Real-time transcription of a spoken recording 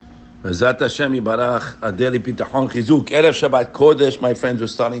Bezat Hashem Yibarach, Adeli Pitachon Chizuk. Erev Shabbat Kodesh, my friends, we're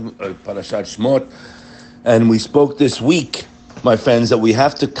starting Parashat Shmot. And we spoke this week, my friends, that we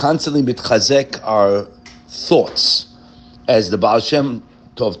have to constantly mitchazek our thoughts. As the Baal Shem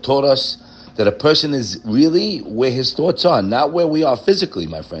Tov taught us, that a person is really where his thoughts are, not where we are physically,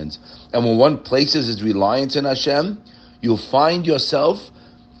 my friends. And when one places his reliance in Hashem, you'll find yourself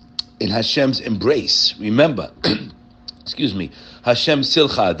in Hashem's embrace. Remember, excuse me, Hashem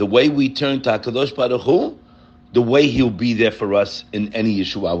Silcha, the way we turn to HaKadosh Baruch Hu, the way He'll be there for us in any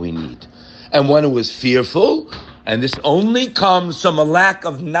Yeshua we need. And when it was fearful, and this only comes from a lack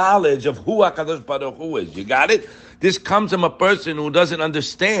of knowledge of who HaKadosh Baruch Hu is. You got it? This comes from a person who doesn't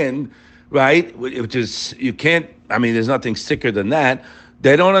understand, right? Which is, you can't, I mean, there's nothing sicker than that.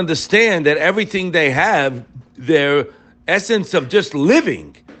 They don't understand that everything they have, their essence of just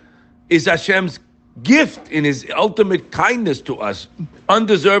living, is Hashem's gift in His ultimate kindness to us,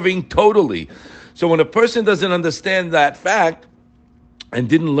 undeserving totally. So when a person doesn't understand that fact and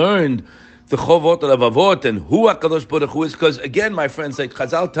didn't learn the chovot alavavot and who HaKadosh Baruch Hu is, because again, my friends, like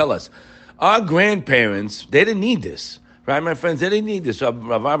Chazal tell us, our grandparents, they didn't need this. Right, my friends, they didn't need this. Rav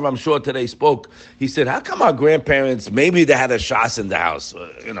Avram Shor today spoke. He said, how come our grandparents, maybe they had a shas in the house,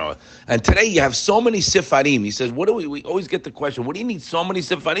 and today you have so many sifarim. He says, we always get the question, what do you need so many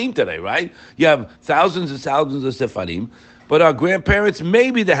sifarim today, right? You have thousands and thousands of sifarim, but our grandparents,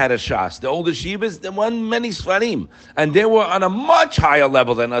 maybe they had a shas. The older shivas, they won many sifarim, and they were on a much higher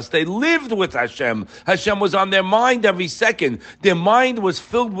level than us. They lived with Hashem. Hashem was on their mind every second. Their mind was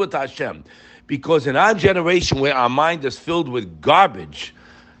filled with Hashem. Because in our generation where our mind is filled with garbage,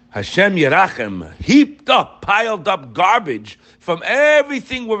 Hashem Yerachem, heaped up, piled up garbage from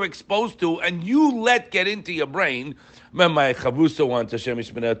everything we're exposed to, and you let get into your brain. Remember my Chavrusa once, Hashem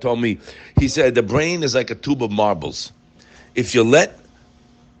Yishmael, told me, he said, the brain is like a tube of marbles. If you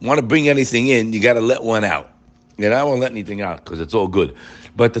want to bring anything in, you got to let one out. And I won't let anything out because it's all good.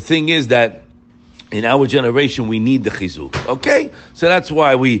 But the thing is that in our generation, we need the chizuk. Okay? So that's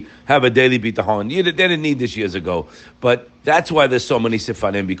why we have a daily bitachon. They didn't need this years ago. But that's why there's so many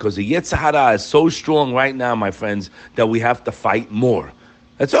sifarim, because the Yetzer Hara is so strong right now, my friends, that we have to fight more.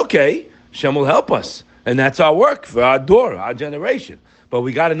 That's okay. Hashem will help us. And that's our work for our door, our generation. But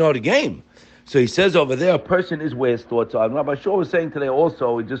we got to know the game. So he says over there, a person is where his thoughts are. And Rabbi Shor was saying today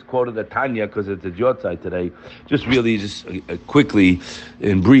also, we just quoted the Tanya because it's a Yotzai today, just quickly,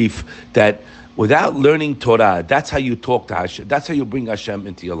 in brief, that without learning Torah, that's how you talk to Hashem. That's how you bring Hashem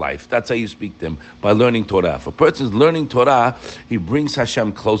into your life. That's how you speak to Him, by learning Torah. If a person's learning Torah, he brings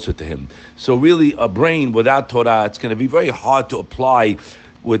Hashem closer to him. So really, a brain without Torah, it's going to be very hard to apply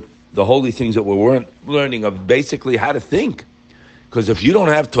with the holy things that we're learning of basically how to think. Because if you don't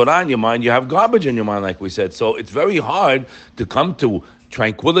have Torah in your mind, you have garbage in your mind, like we said. So it's very hard to come to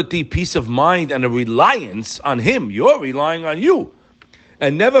tranquility, peace of mind, and a reliance on Him. You're relying on you.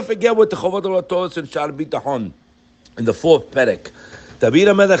 And never forget what the Chovot HaTorah in Shar Bitachon, in the fourth Perek. David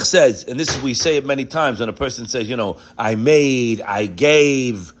HaMelech says, and this we say it many times, when a person says, I made, I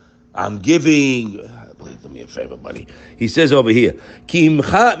gave, I'm giving. Please do me a favor, buddy. He says over here, Ki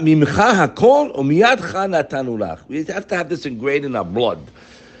mimcha hakol umiyadcha natanu lach. We have to have this ingrained in our blood.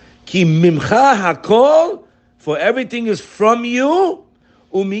 Ki mimcha hakol, for everything is from you,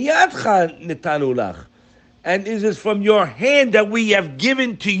 umiyadcha natanu lach. And it is from your hand that we have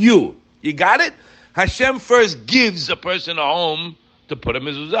given to you. You got it? Hashem first gives a person a home to put a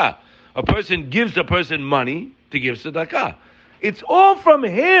mezuzah. A person gives a person money to give tzedakah. It's all from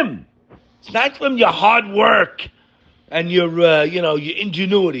Him. It's not from your hard work and your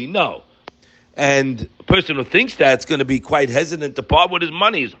ingenuity. No. And a person who thinks that's going to be quite hesitant to part with his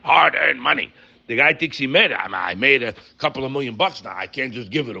money, his hard-earned money. The guy thinks he made it. I made a couple of $1,000,000 now. I can't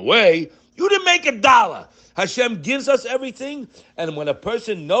just give it away. You didn't make $1. Hashem gives us everything, and when a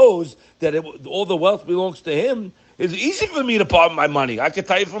person knows that all the wealth belongs to Him, it's easy for me to part with my money. I can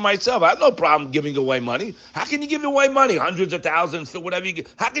tell you for myself, I have no problem giving away money. How can you give away money? Hundreds of thousands, whatever you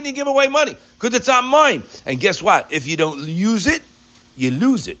give. How can you give away money? Because it's not mine. And guess what? If you don't use it, you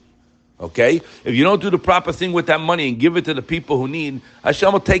lose it. Okay? If you don't do the proper thing with that money and give it to the people who need,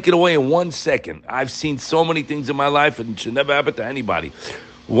 Hashem will take it away in 1 second. I've seen so many things in my life, and it should never happen to anybody.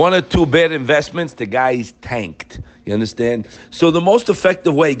 1 or 2 bad investments, the guy's tanked. You understand? So the most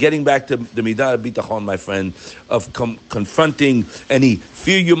effective way, getting back to the Midah Bitachon, my friend, of confronting any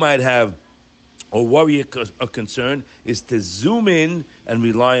fear you might have or worry or concern, is to zoom in and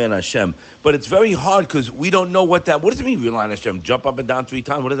rely on Hashem. But it's very hard because we don't know what does it mean, rely on Hashem? Jump up and down 3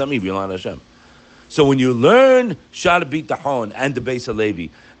 times? What does that mean, rely on Hashem? So when you learn Shar Bitachon and the Beis HaLevi,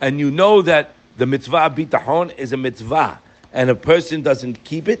 and you know that the mitzvah Bitachon is a mitzvah, and a person doesn't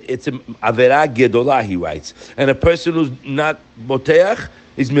keep it, it's a avera gedolah, he writes. And a person who's not boteach,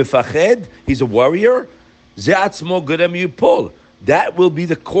 is mifached, he's a warrior, ze atzmo gerem yipol. That will be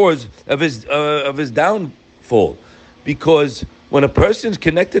the cause of his downfall. Because when a person is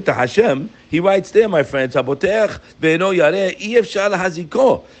connected to Hashem, he writes there, my friends, a person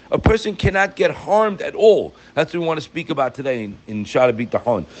cannot get harmed at all. That's what we want to speak about today in Shara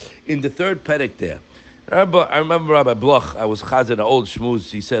Bitachon. In the third perek there, I remember Rabbi Bloch, I was chazan, an old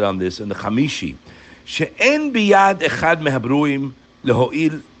shmuz, he said on this, in the Chamishi, she'en biyad echad mehabruim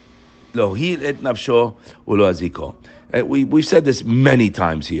leho'il et nafsho u'lo aziko. We've said this many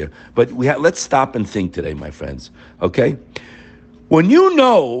times here, but let's stop and think today, my friends, okay? When you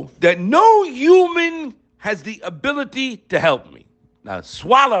know that no human has the ability to help me, now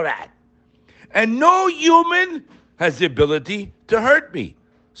swallow that, and no human has the ability to hurt me,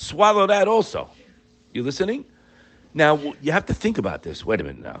 swallow that also. You listening? Now, you have to think about this. Wait a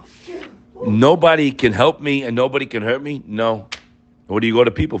minute now. Nobody can help me and nobody can hurt me? No. What do you go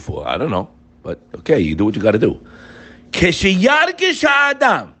to people for? I don't know. But, okay, you do what you got to do.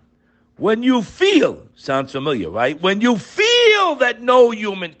 When you feel, sounds familiar, right? When you feel that no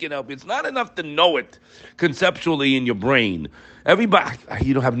human can help you, it's not enough to know it conceptually in your brain. Everybody,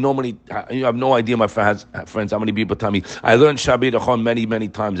 you have no idea, my friends, how many people tell me, I learned Shabbat Achon many, many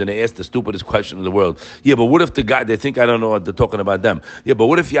times, and they ask the stupidest question in the world. Yeah, but what if the guy, they think I don't know what they're talking about them. Yeah, but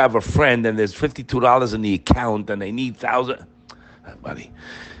what if you have a friend and there's $52 in the account and they need $1,000? Buddy,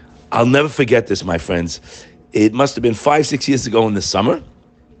 I'll never forget this, my friends. It must have been 5-6 years ago in the summer,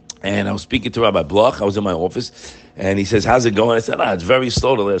 and I was speaking to Rabbi Bloch. I was in my office, and he says, how's it going? I said, it's very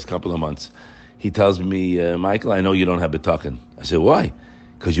slow the last couple of months. He tells me, Michael, I know you don't have B'tachon. I said, why?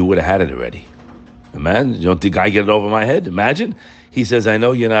 Because you would have had it already. Man, you don't think I get it over my head? Imagine. He says, I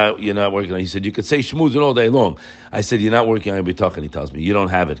know you're not working on it. He said, you could say shmuzin all day long. I said, you're not working on B'tachon. He tells me, you don't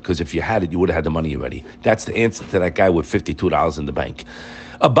have it, because if you had it, you would have had the money already. That's the answer to that guy with $52 in the bank.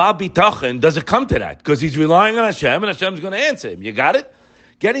 About B'tachon, does it come to that? Because he's relying on Hashem, and Hashem's going to answer him. You got it?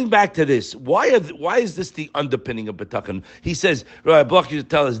 Getting back to this, why is this the underpinning of B'tachon? He says, Rabbi Bloch used to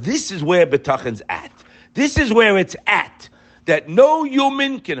tell us, this is where B'tachon's at. This is where it's at. That no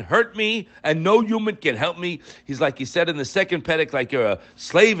human can hurt me and no human can help me. He's like he said in the second perek, like you're a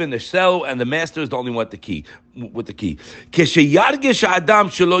slave in the cell and the master is the only one with the key.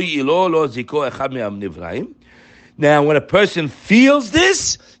 Now, when a person feels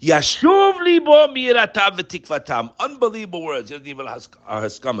this, Yashuv libo mi'iratav v'tikvatam. Unbelievable words. He doesn't even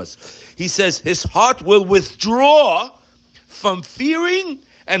haskamas. He says his heart will withdraw from fearing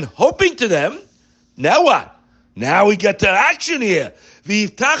and hoping to them. Now what? Now we get to action here.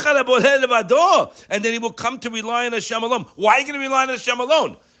 And then he will come to rely on Hashem alone. Why are you going to rely on Hashem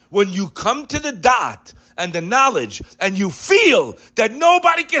alone? When you come to the dot and the knowledge and you feel that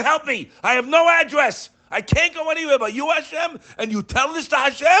nobody can help me, I have no address, I can't go anywhere but you, Hashem, and you tell this to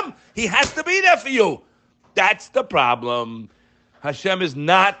Hashem, he has to be there for you. That's the problem. Hashem is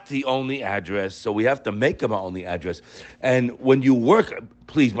not the only address, so we have to make him our only address. And when you work,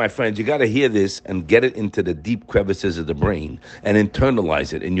 please, my friends, you got to hear this and get it into the deep crevices of the brain and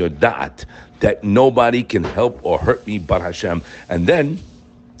internalize it in your dot that nobody can help or hurt me but Hashem. And then,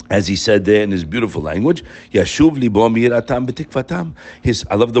 as he said there in his beautiful language, Yashuv libo mi'iratam b'tikvatam.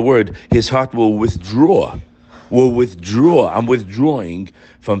 I love the word, his heart will withdraw. I'm withdrawing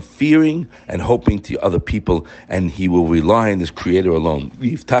from fearing and hoping to other people, and he will rely on his Creator alone.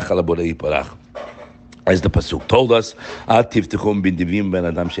 As the pasuk told us,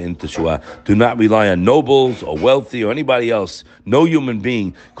 do not rely on nobles or wealthy or anybody else, no human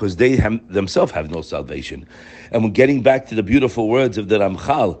being, because they themselves have no salvation. And we're getting back to the beautiful words of the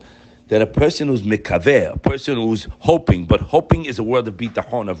Ramchal, that a person who's mikaveh, a person who's hoping, but hoping is a word of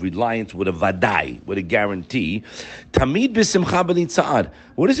bitachon, of reliance with a vadai, with a guarantee. Tamid b'simcha b'nitzad.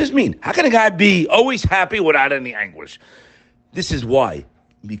 What does this mean? How can a guy be always happy without any anguish? This is why.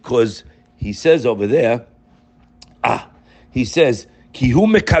 Because he says over there, he says,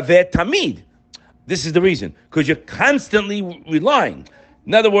 Kihu mikaveh tamid. This is the reason. Because you're constantly relying.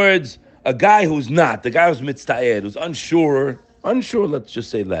 In other words, a guy who's not, the guy who's mitzta'ed, who's unsure, let's just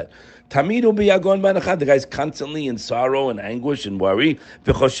say that. Tamid will be yagon b'anachad. The guy's constantly in sorrow and anguish and worry.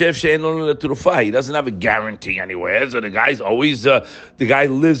 He doesn't have a guarantee anywhere. So the guy's always, the guy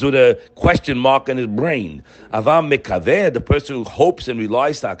lives with a question mark in his brain. Avam mekaveh, the person who hopes and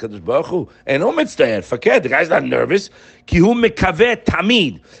relies on HaKadosh Baruch Hu, and omitztayed, fakir, the guy's not nervous. Kihu mekaveh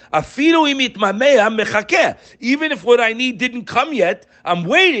tamid. Afilu imit mamea mechakeh. Even if what I need didn't come yet, I'm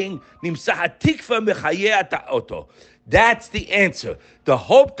waiting. Nimsah hatikva mechayeh ta'oto. That's the answer. The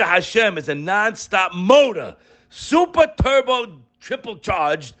hope to Hashem is a non-stop motor. super turbo, triple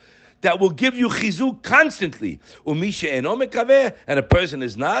charged, that will give you chizuk constantly. And a person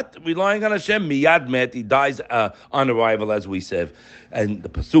is not relying on Hashem, miyad met, he dies on arrival, as we said. And the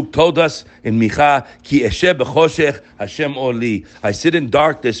pasuk told us in Micha, ki eshe b'choshech, Hashem oli. I sit in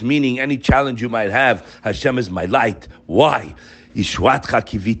darkness, meaning any challenge you might have, Hashem is my light. Why? Yishwatcha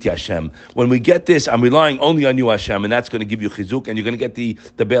kiviti Hashem. When we get this, I'm relying only on you, Hashem, and that's going to give you chizuk, and you're going to get the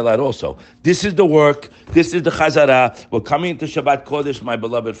bailout also. This is the work. This is the chazara. We're coming into Shabbat Kodesh, my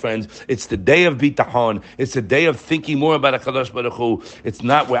beloved friends. It's the day of bitachon. It's the day of thinking more about HaKadosh Baruch Hu. It's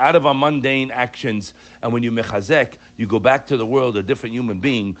not, we're out of our mundane actions, and when you mechazek, you go back to the world, a different human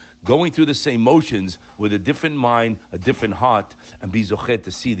being, going through the same motions with a different mind, a different heart, and be zochet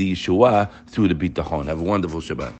to see the Yeshua through the bitachon. Have a wonderful Shabbat.